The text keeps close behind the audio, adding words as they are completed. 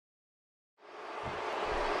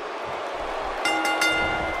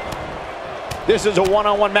This is a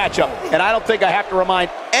one-on-one matchup, and I don't think I have to remind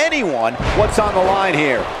anyone what's on the line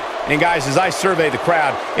here. And guys, as I survey the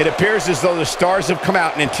crowd, it appears as though the stars have come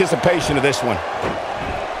out in anticipation of this one.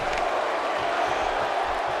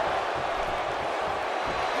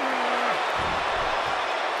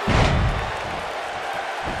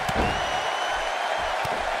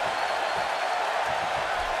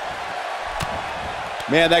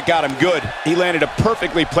 Man, that got him good. He landed a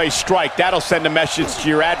perfectly placed strike. That'll send a message to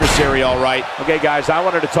your adversary, all right. Okay, guys, I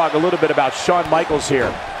wanted to talk a little bit about Shawn Michaels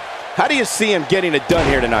here. How do you see him getting it done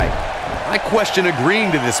here tonight? I question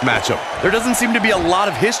agreeing to this matchup. There doesn't seem to be a lot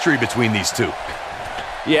of history between these two.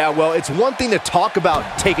 Yeah, well, it's one thing to talk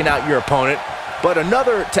about taking out your opponent, but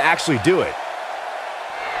another to actually do it.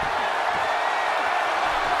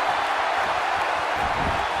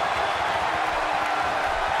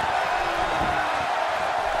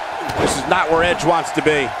 This is not where Edge wants to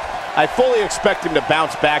be. I fully expect him to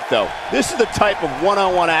bounce back, though. This is the type of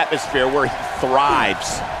one-on-one atmosphere where he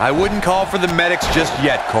thrives. I wouldn't call for the medics just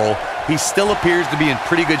yet, Cole. He still appears to be in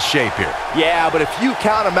pretty good shape here. Yeah, but if you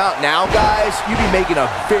count him out now, guys, you'd be making a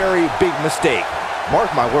very big mistake. Mark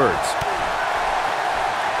my words.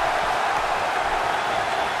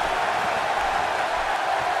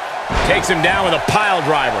 Takes him down with a pile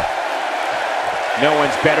driver. No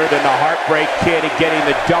one's better than the Heartbreak Kid at getting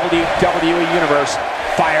the WWE Universe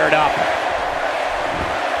fired up.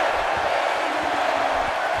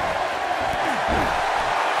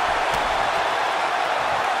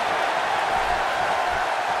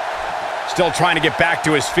 Still trying to get back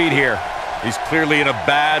to his feet here. He's clearly in a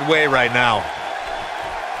bad way right now.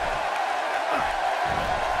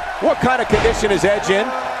 What kind of condition is Edge in?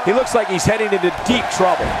 He looks like he's heading into deep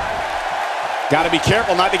trouble. Got to be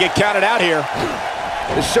careful not to get counted out here.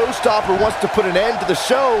 The showstopper wants to put an end to the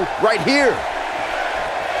show right here.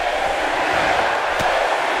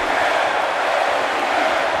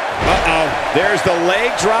 Uh-oh. There's the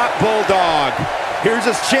leg drop bulldog. Here's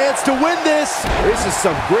his chance to win this. This is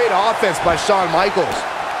some great offense by Shawn Michaels.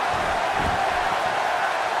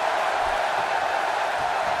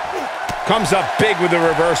 Comes up big with the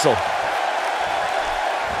reversal.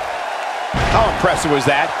 How impressive was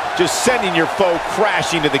that? Just sending your foe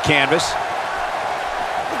crashing to the canvas.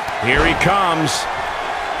 Here he comes.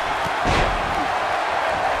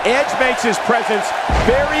 Edge makes his presence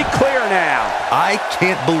very clear now. I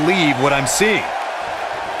can't believe what I'm seeing.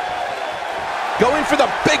 Going for the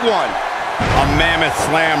big one. A mammoth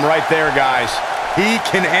slam right there, guys. He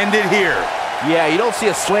can end it here. Yeah, you don't see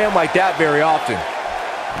a slam like that very often.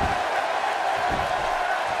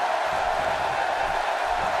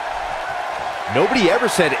 Nobody ever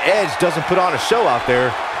said Edge doesn't put on a show out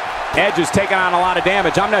there. Edge is taking on a lot of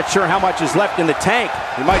damage. I'm not sure how much is left in the tank.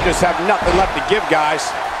 He might just have nothing left to give, guys.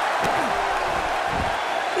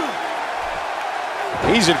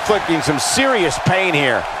 He's inflicting some serious pain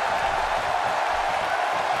here.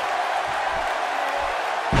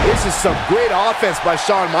 This is some great offense by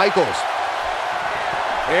Shawn Michaels.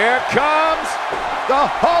 Here comes the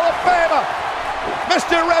Hall of Famer,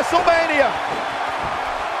 Mr. WrestleMania.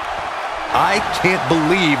 I can't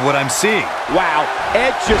believe what I'm seeing. Wow,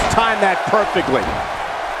 Edge just timed that perfectly.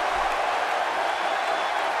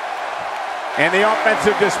 And the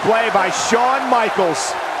offensive display by Shawn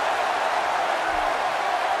Michaels.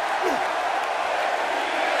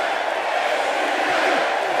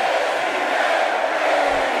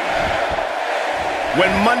 When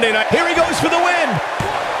Monday night, here he goes for the win.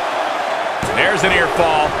 There's an ear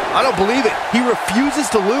fall. I don't believe it. He refuses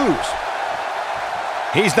to lose.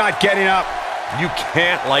 He's not getting up. You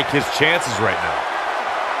can't like his chances right now.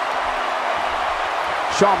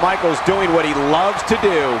 Shawn Michaels doing what he loves to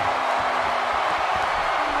do.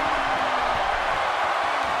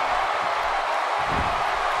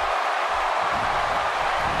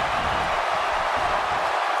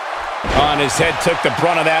 On his head took the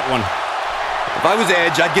brunt of that one. If I was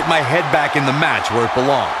Edge, I'd get my head back in the match where it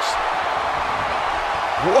belongs.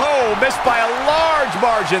 Whoa, missed by a large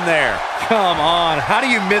margin there. Come on, how do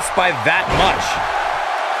you miss by that much?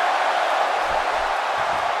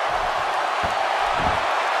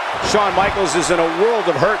 Shawn Michaels is in a world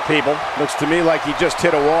of hurt, people. Looks to me like he just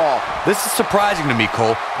hit a wall. This is surprising to me,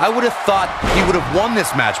 Cole. I would have thought he would have won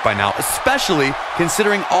this match by now, especially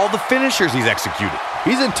considering all the finishers he's executed.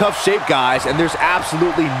 He's in tough shape, guys, and there's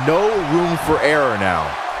absolutely no room for error now.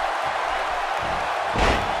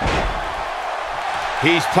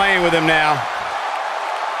 He's playing with him now.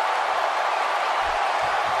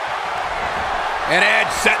 And Edge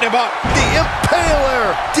setting him up. The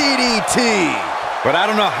Impaler DDT. But I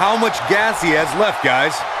don't know how much gas he has left,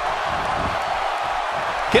 guys.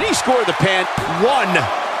 Can he score the pin? 1,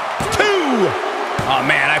 2. Oh,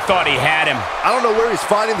 man, I thought he had him. I don't know where he's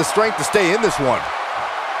finding the strength to stay in this one.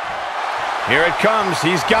 Here it comes.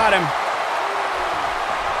 He's got him.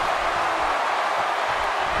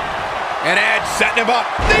 And Edge setting him up.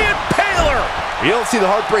 The Impaler! You don't see the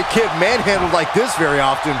Heartbreak Kid manhandled like this very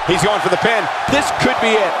often. He's going for the pin. This could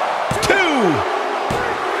be it. 2.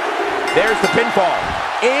 There's the pinfall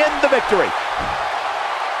and the victory.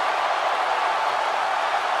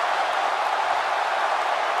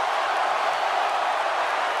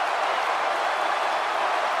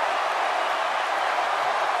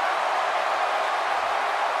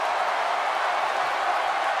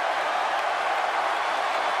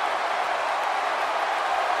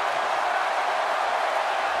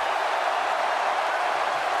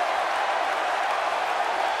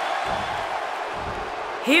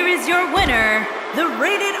 Here is your winner, the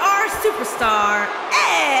Rated R Superstar,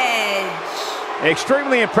 Edge.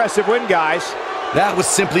 Extremely impressive win, guys. That was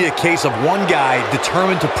simply a case of one guy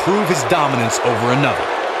determined to prove his dominance over another.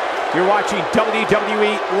 You're watching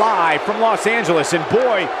WWE live from Los Angeles, and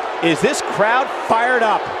boy, is this crowd fired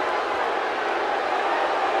up.